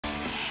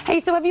Hey,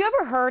 so have you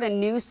ever heard a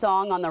new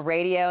song on the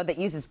radio that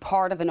uses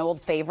part of an old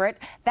favorite?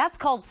 That's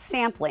called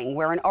sampling,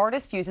 where an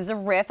artist uses a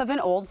riff of an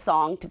old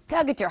song to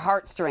tug at your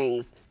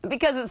heartstrings.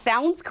 Because it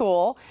sounds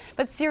cool.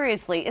 But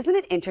seriously, isn't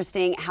it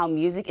interesting how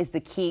music is the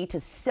key to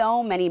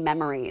so many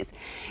memories?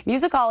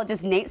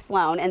 Musicologist Nate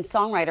Sloan and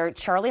songwriter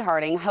Charlie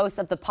Harding, hosts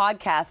of the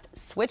podcast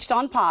Switched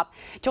on Pop,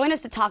 join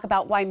us to talk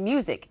about why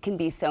music can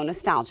be so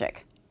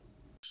nostalgic.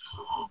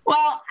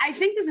 Well, I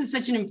think this is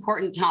such an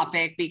important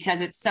topic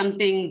because it's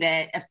something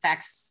that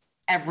affects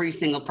every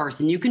single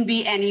person. You can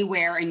be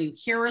anywhere and you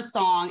hear a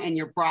song and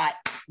you're brought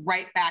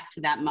right back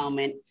to that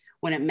moment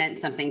when it meant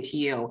something to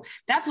you.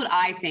 That's what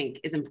I think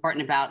is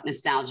important about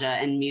nostalgia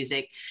and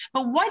music.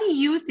 But why do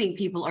you think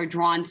people are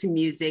drawn to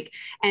music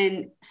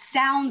and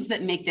sounds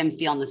that make them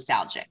feel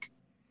nostalgic?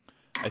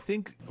 I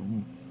think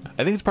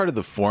it's part of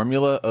the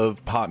formula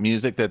of pop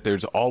music that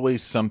there's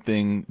always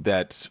something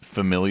that's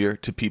familiar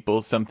to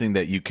people, something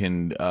that you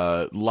can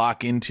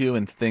lock into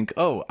and think,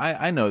 oh,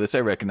 I know this, I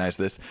recognize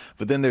this.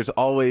 But then there's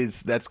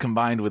always that's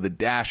combined with a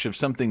dash of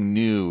something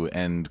new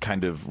and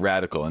kind of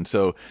radical. And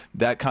so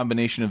that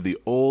combination of the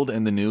old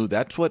and the new,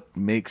 that's what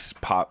makes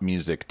pop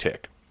music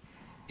tick.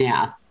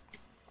 Yeah.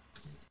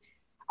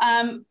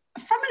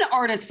 From an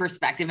artist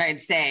perspective,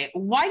 I'd say,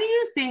 why do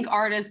you think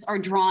artists are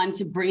drawn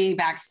to bringing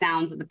back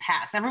sounds of the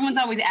past? Everyone's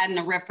always adding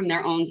a riff from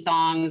their own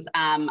songs.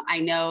 I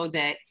know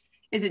that,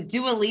 is it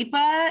Dua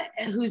Lipa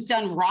who's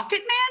done Rocket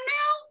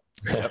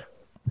Man now? Yep,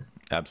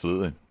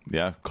 absolutely.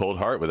 Yeah, Cold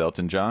Heart with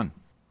Elton John.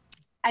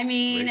 I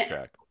mean,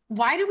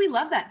 why do we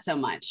love that so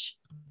much?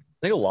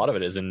 I think a lot of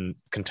it is in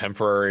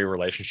contemporary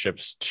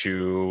relationships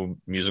to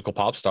musical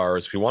pop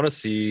stars. We want to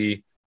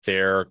see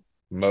their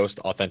most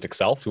authentic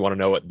self. We want to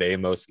know what they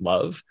most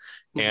love.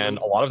 And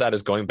a lot of that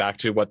is going back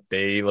to what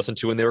they listened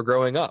to when they were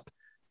growing up.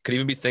 Could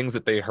even be things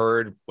that they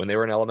heard when they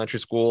were in elementary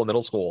school,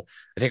 middle school.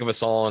 I think of a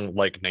song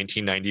like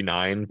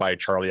 1999 by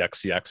Charlie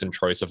XCX and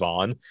Troye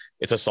Sivan.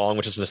 It's a song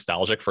which is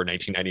nostalgic for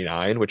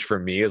 1999, which for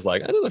me is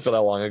like, it doesn't feel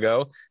that long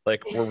ago.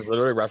 Like we're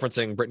literally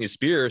referencing Britney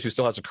Spears, who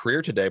still has a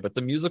career today, but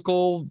the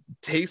musical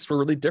tastes were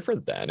really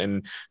different then.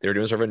 And they were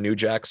doing sort of a new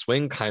jack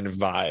swing kind of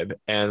vibe.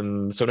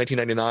 And so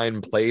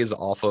 1999 plays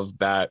off of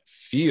that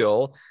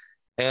feel.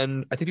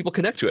 And I think people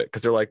connect to it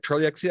because they're like,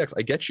 Charlie XCX,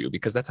 I get you,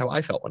 because that's how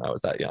I felt when I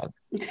was that young.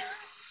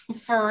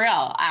 For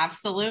real,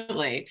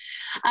 absolutely.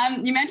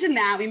 You mentioned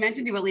that. We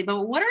mentioned Dua Lipa,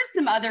 but what are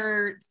some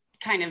other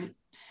kind of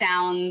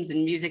sounds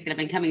and music that have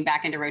been coming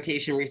back into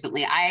rotation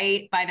recently?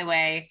 By the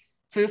way,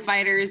 Foo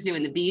Fighters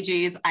doing the Bee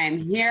Gees. I am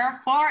here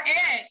for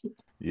it.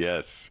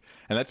 Yes.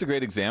 And that's a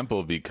great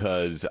example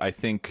because I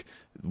think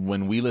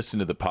when we listen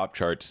to the pop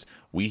charts,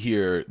 we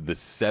hear the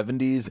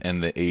 70s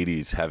and the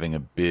 80s having a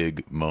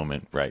big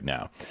moment right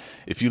now.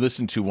 If you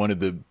listen to one of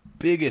the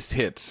biggest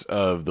hits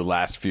of the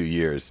last few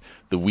years,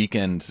 The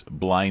Weeknd's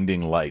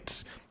Blinding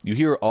Lights, you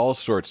hear all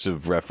sorts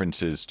of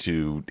references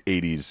to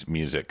 80s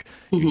music.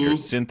 You hear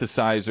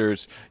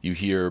synthesizers, you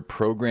hear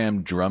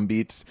programmed drum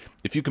beats.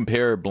 If you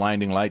compare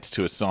Blinding Lights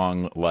to a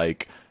song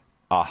like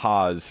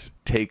Aha's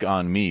Take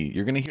on Me,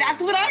 you're going to hear...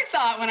 That's what I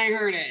thought when I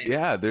heard it.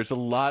 Yeah, there's a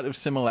lot of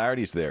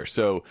similarities there.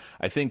 So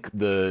I think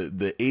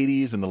the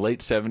 80s and the late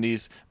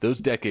 70s, those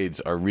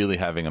decades are really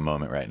having a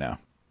moment right now.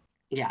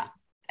 Yeah.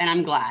 And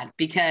I'm glad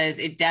because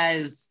it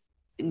does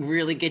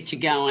really get you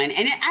going.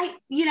 And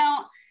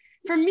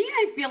for me,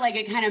 I feel like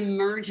it kind of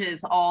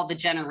merges all the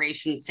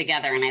generations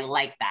together. And I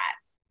like that.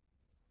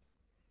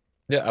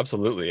 Yeah,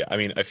 absolutely. I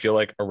mean, I feel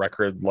like a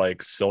record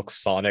like Silk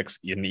Sonic's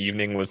An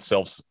Evening with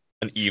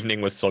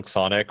Silk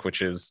Sonic,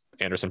 which is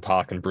Anderson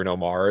 .Paak and Bruno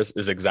Mars,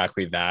 is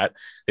exactly that.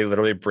 They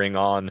literally bring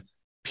on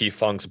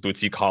P-Funk's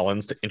Bootsy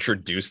Collins to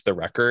introduce the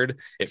record.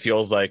 It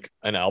feels like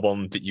an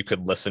album that you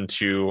could listen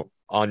to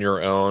on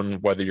your own,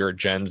 whether you're a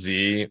Gen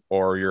Z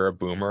or you're a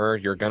boomer.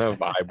 You're going to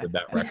vibe with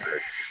that record.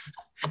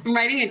 I'm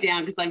writing it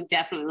down because I'm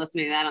definitely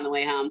listening to that on the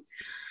way home.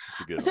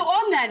 So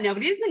on that note,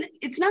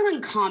 it's not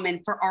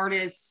uncommon for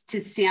artists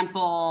to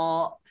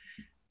sample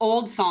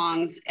old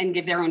songs and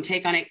give their own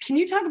take on it. Can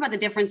you talk about the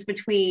difference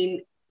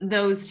between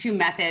those two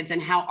methods and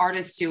how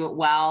artists do it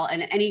well,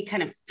 and any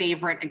kind of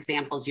favorite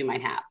examples you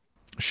might have?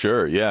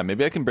 Sure. Yeah.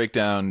 Maybe I can break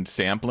down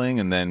sampling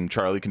and then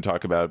Charlie can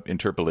talk about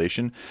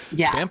interpolation.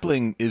 Yeah.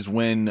 Sampling is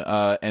when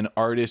an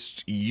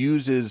artist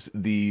uses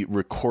the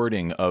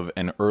recording of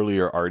an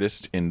earlier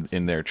artist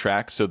in their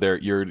track. So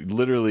you're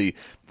literally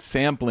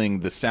sampling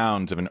the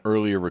sounds of an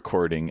earlier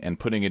recording and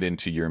putting it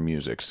into your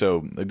music.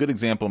 So a good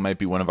example might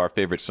be one of our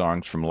favorite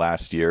songs from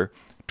last year,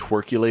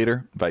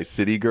 Twerkulator by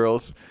City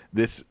Girls.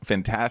 This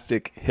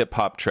fantastic hip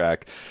hop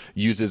track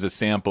uses a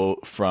sample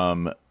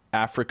from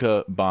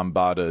Africa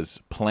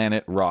Bambaata's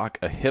Planet Rock,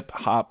 a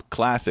hip-hop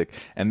classic,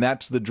 and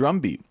that's the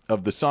drum beat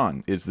of the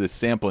song, is this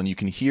sample, and you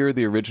can hear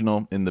the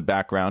original in the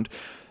background.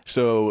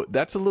 So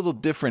that's a little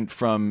different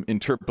from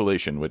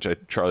interpolation, which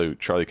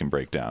Charlie can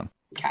break down.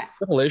 Okay.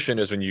 Interpolation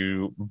is when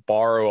you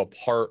borrow a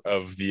part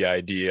of the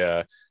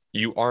idea.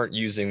 You aren't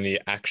using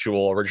the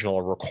actual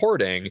original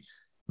recording,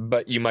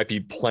 but you might be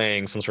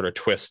playing some sort of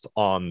twist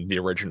on the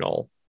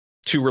original.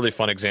 Two really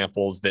fun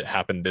examples that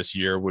happened this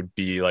year would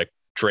be like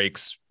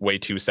Drake's Way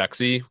Too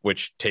Sexy,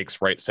 which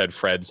takes Right Said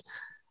Fred's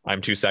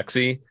I'm Too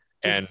Sexy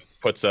and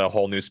puts a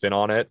whole new spin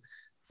on it.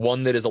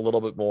 One that is a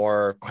little bit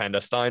more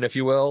clandestine, if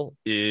you will,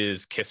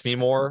 is Kiss Me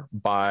More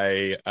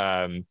by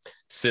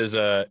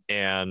SZA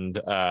and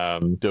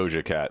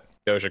Doja Cat.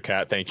 Doja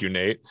Cat. Thank you,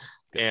 Nate.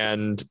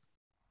 And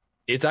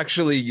it's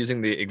actually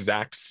using the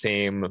exact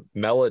same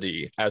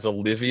melody as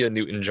Olivia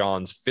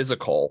Newton-John's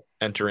Physical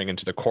entering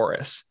into the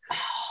chorus.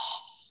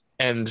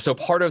 And so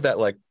part of that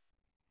like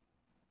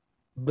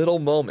little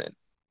moment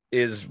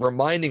is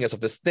reminding us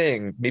of this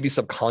thing, maybe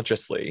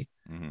subconsciously,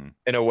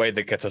 in a way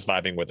that gets us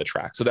vibing with the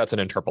track. So that's an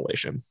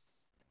interpolation.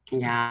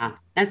 Yeah,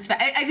 that's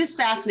just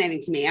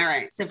fascinating to me. All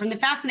right, so from the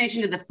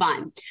fascination to the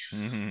fun,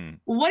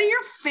 what are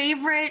your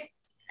favorite?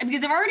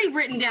 Because I've already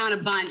written down a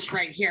bunch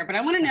right here, but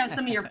I want to know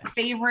some of your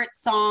favorite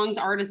songs,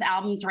 artists,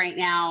 albums right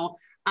now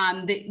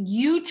that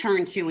you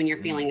turn to when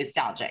you're feeling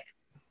nostalgic.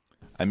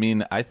 I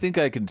mean, I think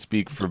I can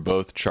speak for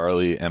both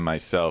Charlie and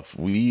myself.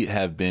 We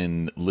have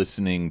been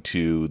listening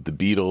to the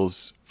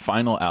Beatles'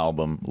 final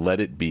album, Let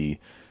It Be,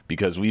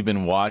 because we've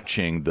been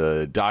watching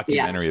the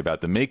documentary about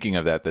the making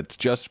of that that's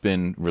just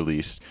been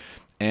released.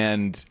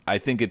 And I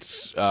think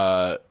it's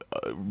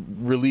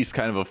released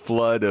kind of a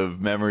flood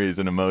of memories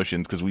and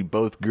emotions because we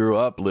both grew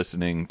up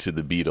listening to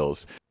the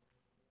Beatles.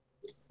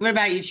 What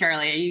about you,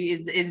 Charlie?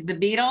 Is the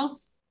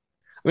Beatles?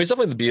 I mean, it's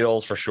definitely the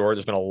Beatles for sure.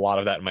 There's been a lot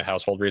of that in my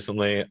household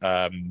recently.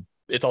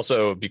 It's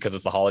also because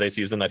it's the holiday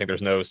season. I think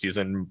there's no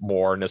season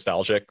more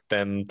nostalgic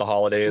than the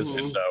holidays.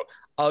 And so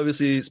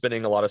obviously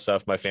spending a lot of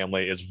stuff. My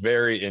family is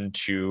very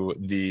into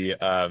the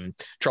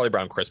Charlie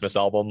Brown Christmas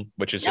album,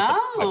 which is just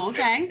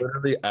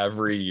literally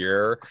every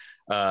year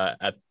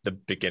at the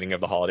beginning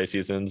of the holiday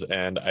seasons.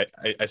 And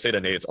I say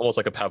to Nate, it's almost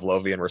like a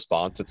Pavlovian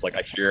response. It's like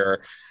I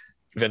hear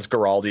Vince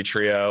Guaraldi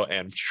trio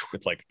and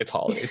it's like, it's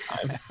holiday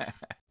time.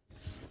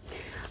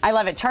 I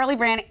love it. Charlie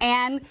Brown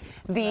and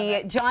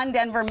the John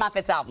Denver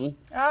Muppets album.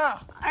 Oh.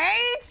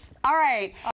 All right.